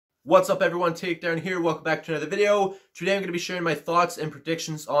What's up everyone, Takedown here, welcome back to another video. Today I'm going to be sharing my thoughts and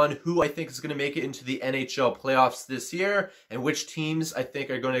predictions on who I think is going to make it into the NHL playoffs this year and which teams I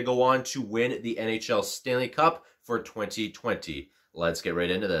think are going to go on to win the Nhl Stanley Cup for 2020. Let's get right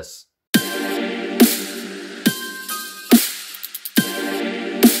into this.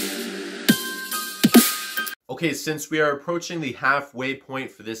 Okay, since we are approaching the halfway point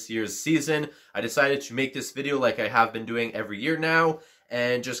for this year's season, I decided to make this video like I have been doing every year now,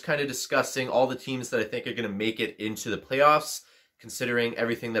 and just kind of discussing all the teams that I think are going to make it into the playoffs, considering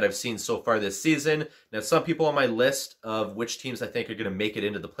everything that I've seen so far this season. Now, some people on my list of which teams I think are going to make it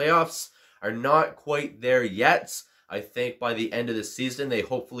into the playoffs are not quite there yet. I think by the end of the season, they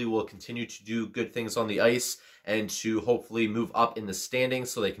hopefully will continue to do good things on the ice and to hopefully move up in the standings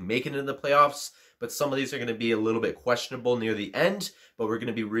so they can make it into the playoffs. But some of these are going to be a little bit questionable near the end, but we're going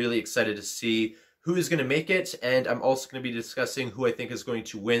to be really excited to see who is going to make it, and I'm also going to be discussing who I think is going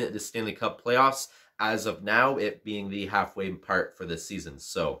to win the Stanley Cup playoffs as of now, it being the halfway part for this season.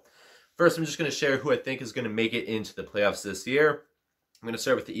 So first, I'm just going to share who I think is going to make it into the playoffs this year. I'm going to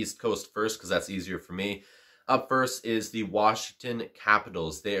start with the East Coast first because that's easier for me. Up first is the Washington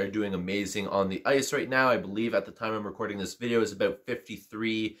Capitals. They are doing amazing on the ice right now. I believe at the time I'm recording this video is about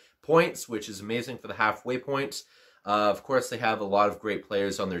 53 points, which is amazing for the halfway point. Of course, they have a lot of great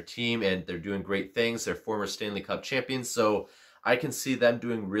players on their team, and they're doing great things. They're former Stanley Cup champions, so I can see them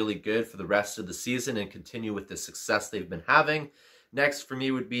doing really good for the rest of the season and continue with the success they've been having. Next, for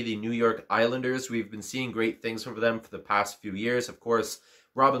me, would be the New York Islanders. We've been seeing great things from them for the past few years. Of course,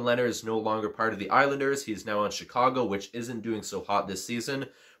 Robin Lehner is no longer part of the Islanders. He's now on Chicago, which isn't doing so hot this season,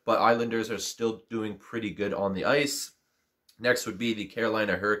 but Islanders are still doing pretty good on the ice. Next would be the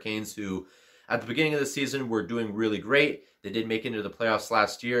Carolina Hurricanes, who at the beginning of the season were doing really great. They did make it into the playoffs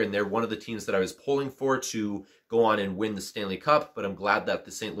last year, and they're one of the teams that I was pulling for to go on and win the Stanley Cup, but I'm glad that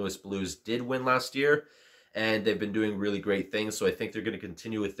the St. Louis Blues did win last year, and they've been doing really great things, so I think they're going to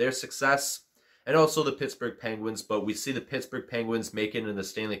continue with their success. And also the Pittsburgh Penguins, but we see the Pittsburgh Penguins make it into the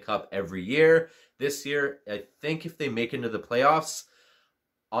Stanley Cup every year. This year, I think if they make it into the playoffs,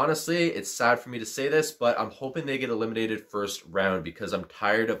 honestly, it's sad for me to say this, but I'm hoping they get eliminated first round because I'm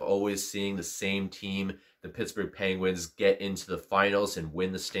tired of always seeing the same team, the Pittsburgh Penguins, get into the finals and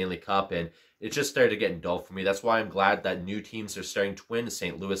win the Stanley Cup, and it just started getting dull for me. That's why I'm glad that new teams are starting to win.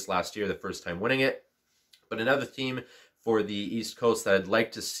 St. Louis last year, the first time winning it. But another team for the East Coast that I'd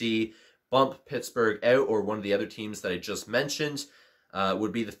like to see bump Pittsburgh out, or one of the other teams that I just mentioned,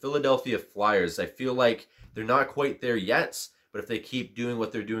 would be the Philadelphia Flyers. I feel like they're not quite there yet, but if they keep doing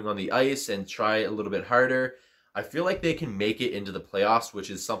what they're doing on the ice and try a little bit harder, I feel like they can make it into the playoffs, which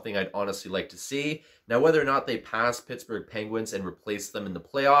is something I'd honestly like to see. Now, whether or not they pass Pittsburgh Penguins and replace them in the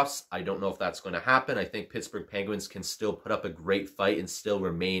playoffs, I don't know if that's going to happen. I think Pittsburgh Penguins can still put up a great fight and still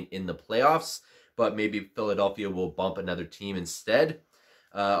remain in the playoffs, but maybe Philadelphia will bump another team instead.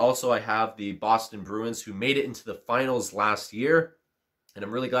 Also, I have the Boston Bruins, who made it into the finals last year, and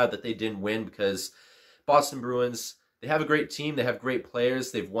I'm really glad that they didn't win because Boston Bruins, they have a great team. They have great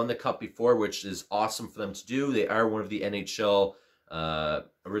players. They've won the Cup before, which is awesome for them to do. They are one of the NHL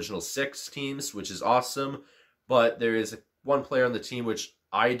original 6 teams, which is awesome. But there is one player on the team which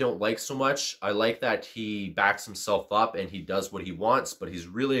I don't like so much. I like that he backs himself up and he does what he wants, but he's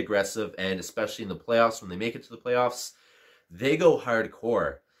really aggressive, and especially in the playoffs, when they make it to the playoffs, they go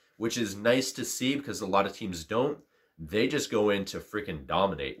hardcore, which is nice to see because a lot of teams don't. They just go in to freaking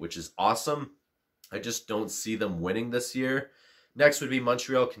dominate, which is awesome. I just don't see them winning this year. Next would be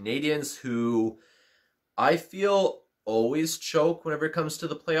Montreal Canadiens, who I feel always choke whenever it comes to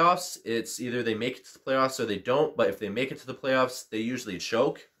the playoffs. It's either they make it to the playoffs or they don't, but if they make it to the playoffs, they usually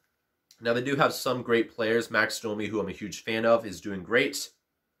choke. Now, they do have some great players. Max Domi, who I'm a huge fan of, is doing great.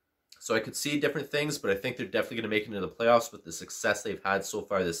 So I could see different things, but I think they're definitely going to make it into the playoffs with the success they've had so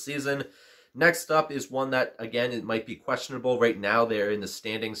far this season. Next up is one that, again, it might be questionable. Right now, they're in the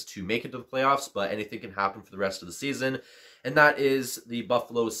standings to make it to the playoffs, but anything can happen for the rest of the season, and that is the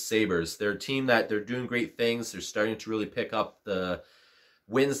Buffalo Sabres. They're a team that they're doing great things. They're starting to really pick up the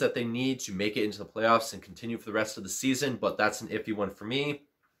wins that they need to make it into the playoffs and continue for the rest of the season, but that's an iffy one for me.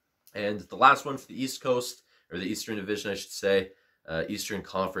 And the last one for the East Coast, or the Eastern Division, I should say, Eastern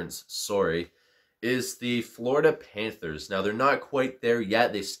Conference, sorry, is the Florida Panthers. Now, they're not quite there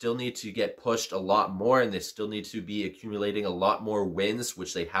yet. They still need to get pushed a lot more, and they still need to be accumulating a lot more wins,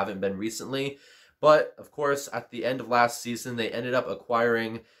 which they haven't been recently. But, of course, at the end of last season, they ended up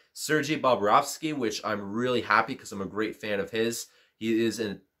acquiring Sergei Bobrovsky, which I'm really happy because I'm a great fan of his. He is,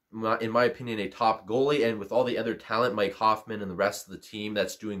 in my opinion, a top goalie, and with all the other talent, Mike Hoffman and the rest of the team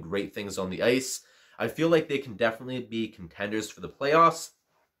that's doing great things on the ice, I feel like they can definitely be contenders for the playoffs.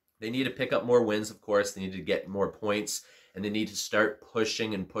 They need to pick up more wins, of course. They need to get more points, and they need to start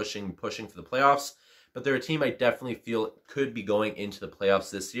pushing and pushing and pushing for the playoffs. But they're a team I definitely feel could be going into the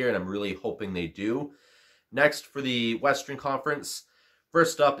playoffs this year, and I'm really hoping they do. Next, for the Western Conference,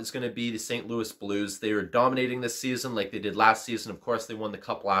 first up is going to be the St. Louis Blues. They are dominating this season like they did last season. Of course, they won the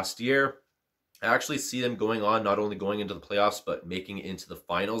Cup last year. I actually see them going on, not only going into the playoffs, but making it into the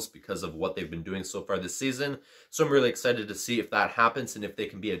finals because of what they've been doing so far this season. So I'm really excited to see if that happens and if they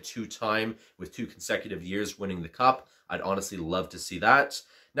can be a two-time with 2 consecutive years winning the Cup. I'd honestly love to see that.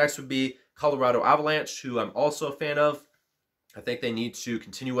 Next would be Colorado Avalanche, who I'm also a fan of. I think they need to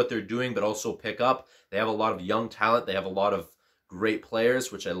continue what they're doing, but also pick up. They have a lot of young talent. They have a lot of great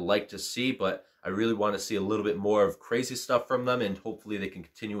players, which I like to see, but I really want to see a little bit more of crazy stuff from them, and hopefully they can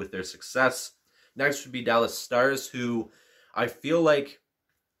continue with their success. Next would be Dallas Stars, who I feel like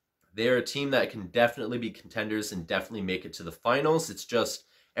they're a team that can definitely be contenders and definitely make it to the finals. It's just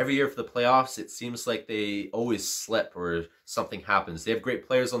every year for the playoffs, it seems like they always slip or something happens. They have great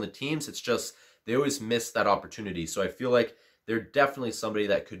players on the teams. It's just they always miss that opportunity. So I feel like they're definitely somebody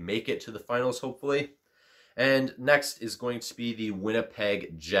that could make it to the finals, hopefully. And next is going to be the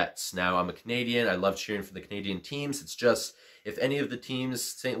Winnipeg Jets. Now, I'm a Canadian. I love cheering for the Canadian teams. It's just if any of the teams,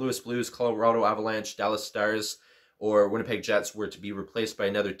 St. Louis Blues, Colorado Avalanche, Dallas Stars, or Winnipeg Jets were to be replaced by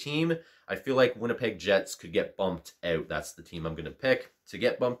another team, I feel like Winnipeg Jets could get bumped out. That's the team I'm going to pick to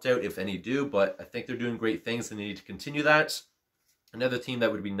get bumped out, if any do, but I think they're doing great things and they need to continue that. Another team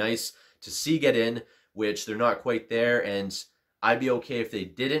that would be nice to see get in, which they're not quite there, and I'd be okay if they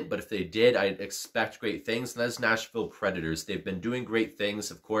didn't, but if they did, I'd expect great things, and that's Nashville Predators. They've been doing great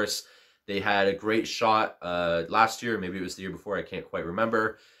things. Of course, they had a great shot last year, maybe it was the year before, I can't quite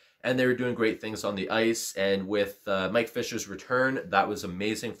remember, and they were doing great things on the ice, and with Mike Fisher's return, that was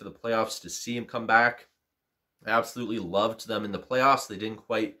amazing for the playoffs to see him come back. I absolutely loved them in the playoffs. They didn't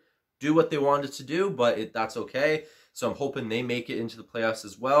quite do what they wanted to do, but that's okay, so I'm hoping they make it into the playoffs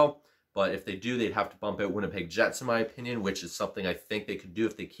as well. But if they do, they'd have to bump out Winnipeg Jets, in my opinion, which is something I think they could do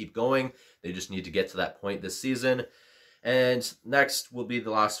if they keep going. They just need to get to that point this season. And next will be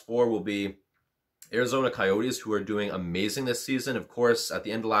the last 4 will be Arizona Coyotes, who are doing amazing this season. Of course, at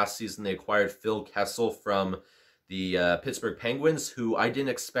the end of last season, they acquired Phil Kessel from the Pittsburgh Penguins, who I didn't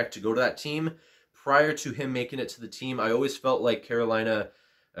expect to go to that team. Prior to him making it to the team, I always felt like Arizona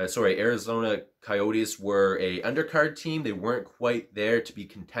Coyotes were a undercard team. They weren't quite there to be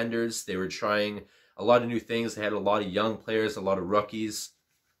contenders. They were trying a lot of new things. They had a lot of young players, a lot of rookies,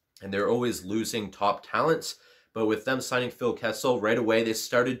 and they're always losing top talent. But with them signing Phil Kessel right away, they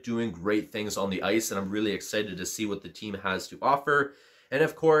started doing great things on the ice, and I'm really excited to see what the team has to offer. And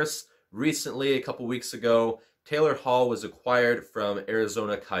of course, recently, a couple weeks ago, Taylor Hall was acquired from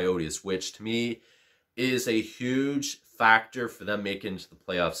Arizona Coyotes, which to me is a huge factor for them making it to the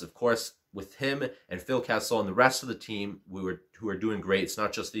playoffs. Of course, with him and Phil Kessel and the rest of the team who are doing great, it's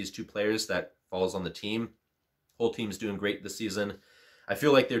not just these 2 players that falls on the team. Whole team's doing great this season. I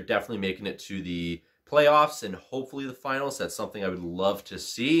feel like they're definitely making it to the playoffs and hopefully the finals. That's something I would love to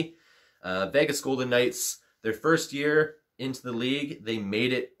see. Vegas Golden Knights, their first year into the league, they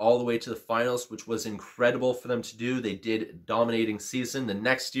made it all the way to the finals, which was incredible for them to do. They did a dominating season. The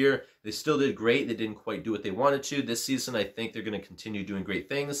next year, they still did great. They didn't quite do what they wanted to. This season, I think they're going to continue doing great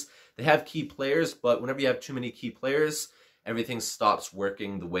things. They have key players, but whenever you have too many key players, everything stops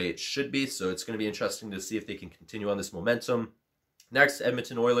working the way it should be. So it's going to be interesting to see if they can continue on this momentum. Next,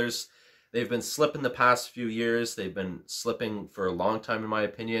 Edmonton Oilers. They've been slipping the past few years. They've been slipping for a long time, in my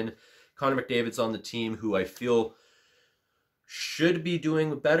opinion. Connor McDavid's on the team, who I feel should be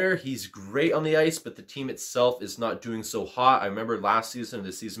doing better. He's great on the ice, but the team itself is not doing so hot. I remember last season or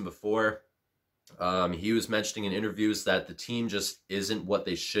the season before, he was mentioning in interviews that the team just isn't what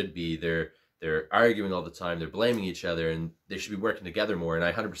they should be. They're arguing all the time. They're blaming each other, and they should be working together more, and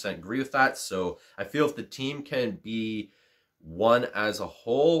I 100% agree with that. So I feel if the team can be one as a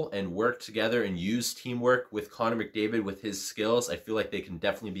whole and work together and use teamwork with Connor McDavid with his skills, I feel like they can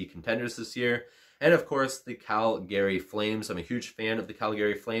definitely be contenders this year. And of course, the Calgary Flames. I'm a huge fan of the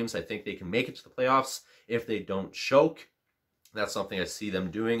Calgary Flames. I think they can make it to the playoffs if they don't choke. That's something I see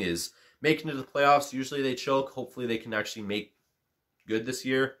them doing, is making it to the playoffs. Usually they choke. Hopefully they can actually make good this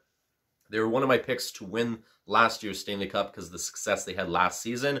year. They were one of my picks to win last year's Stanley Cup because of the success they had last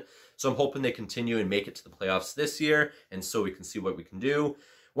season. So I'm hoping they continue and make it to the playoffs this year, and so we can see what we can do.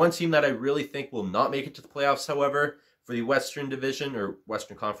 One team that I really think will not make it to the playoffs, however, for the Western Division, or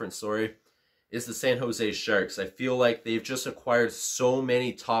Western Conference, sorry, is the San Jose Sharks. I feel like they've just acquired so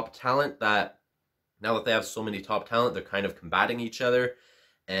many top talent that now that they have so many top talent, they're kind of combating each other,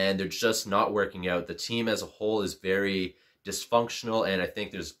 and they're just not working out. The team as a whole is very dysfunctional, and I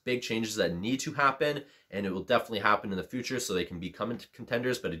think there's big changes that need to happen, and it will definitely happen in the future so they can become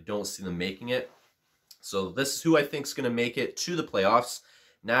contenders, but I don't see them making it. So this is who I think is going to make it to the playoffs.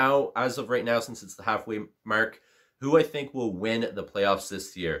 Now, as of right now, since it's the halfway mark, who I think will win the playoffs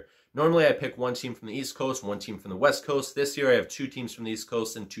this year. Normally, I pick one team from the East Coast, one team from the West Coast. This year, I have two teams from the East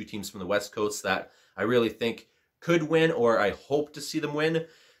Coast and two teams from the West Coast that I really think could win, or I hope to see them win.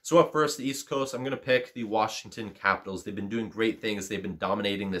 So up first, the East Coast, I'm going to pick the Washington Capitals. They've been doing great things. They've been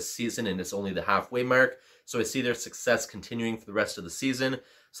dominating this season, and it's only the halfway mark. So I see their success continuing for the rest of the season.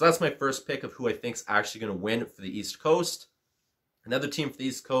 So that's my first pick of who I think is actually going to win for the East Coast. Another team for the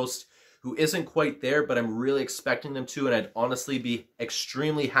East Coast who isn't quite there, but I'm really expecting them to, and I'd honestly be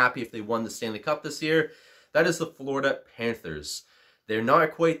extremely happy if they won the Stanley Cup this year. That is the Florida Panthers. They're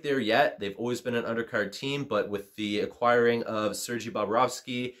not quite there yet. They've always been an undercard team, but with the acquiring of Sergei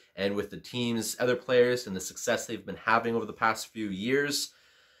Bobrovsky and with the team's other players and the success they've been having over the past few years,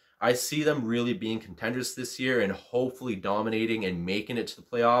 I see them really being contenders this year and hopefully dominating and making it to the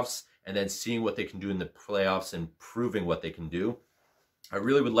playoffs, and then seeing what they can do in the playoffs and proving what they can do. I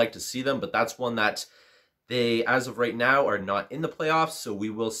really would like to see them, but that's one that they, as of right now, are not in the playoffs, so we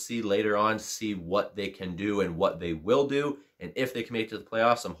will see later on, see what they can do and what they will do, and if they can make it to the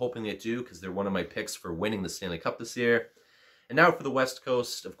playoffs. I'm hoping they do, because they're one of my picks for winning the Stanley Cup this year. And now for the West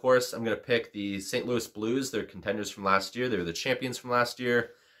Coast, of course, I'm going to pick the St. Louis Blues. They're contenders from last year. They were the champions from last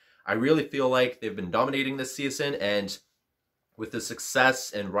year. I really feel like they've been dominating this season, and with the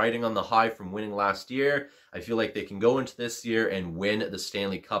success and riding on the high from winning last year, I feel like they can go into this year and win the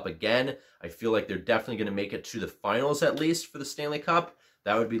Stanley Cup again. I feel like they're definitely going to make it to the finals at least for the Stanley Cup.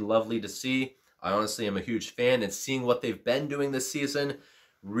 That would be lovely to see. I honestly am a huge fan, and seeing what they've been doing this season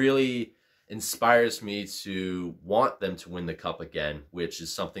really inspires me to want them to win the Cup again, which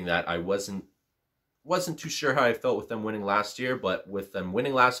is something that I wasn't too sure how I felt with them winning last year, but with them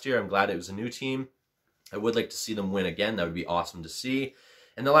winning last year, I'm glad it was a new team. I would like to see them win again. That would be awesome to see.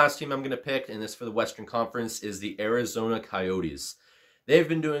 And the last team I'm going to pick, and this for the Western Conference, is the Arizona Coyotes. They've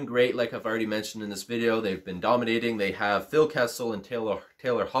been doing great, like I've already mentioned in this video. They've been dominating. They have Phil Kessel and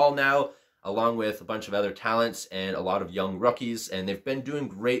Taylor Hall now, along with a bunch of other talents and a lot of young rookies, and they've been doing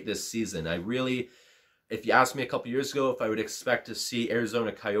great this season. If you asked me a couple years ago if I would expect to see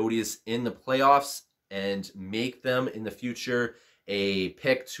Arizona Coyotes in the playoffs and make them in the future a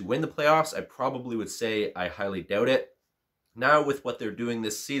pick to win the playoffs, I probably would say I highly doubt it. Now with what they're doing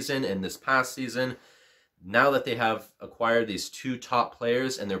this season and this past season, now that they have acquired these two top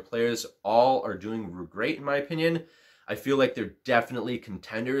players and their players all are doing great in my opinion, I feel like they're definitely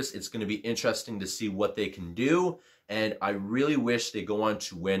contenders. It's going to be interesting to see what they can do, and I really wish they go on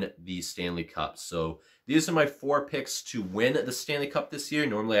to win the Stanley Cup. So these are my 4 picks to win the Stanley Cup this year.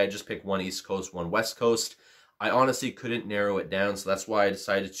 Normally I just pick one East Coast, one West Coast. I honestly couldn't narrow it down, so that's why I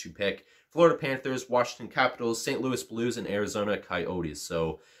decided to pick Florida Panthers, Washington Capitals, St. Louis Blues, and Arizona Coyotes.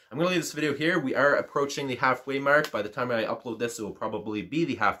 So I'm going to leave this video here. We are approaching the halfway mark. By the time I upload this, it will probably be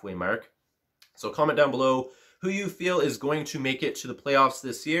the halfway mark. So comment down below who you feel is going to make it to the playoffs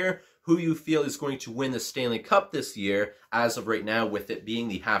this year, who you feel is going to win the Stanley Cup this year, as of right now, with it being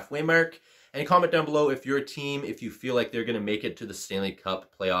the halfway mark. And comment down below if your team, if you feel like they're going to make it to the Stanley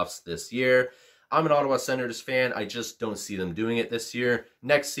Cup playoffs this year. I'm an Ottawa Senators fan. I just don't see them doing it this year.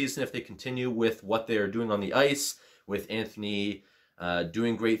 Next season, if they continue with what they are doing on the ice, with Anthony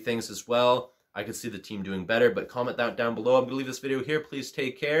doing great things as well, I could see the team doing better. But comment that down below. I'm going to leave this video here. Please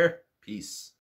take care. Peace.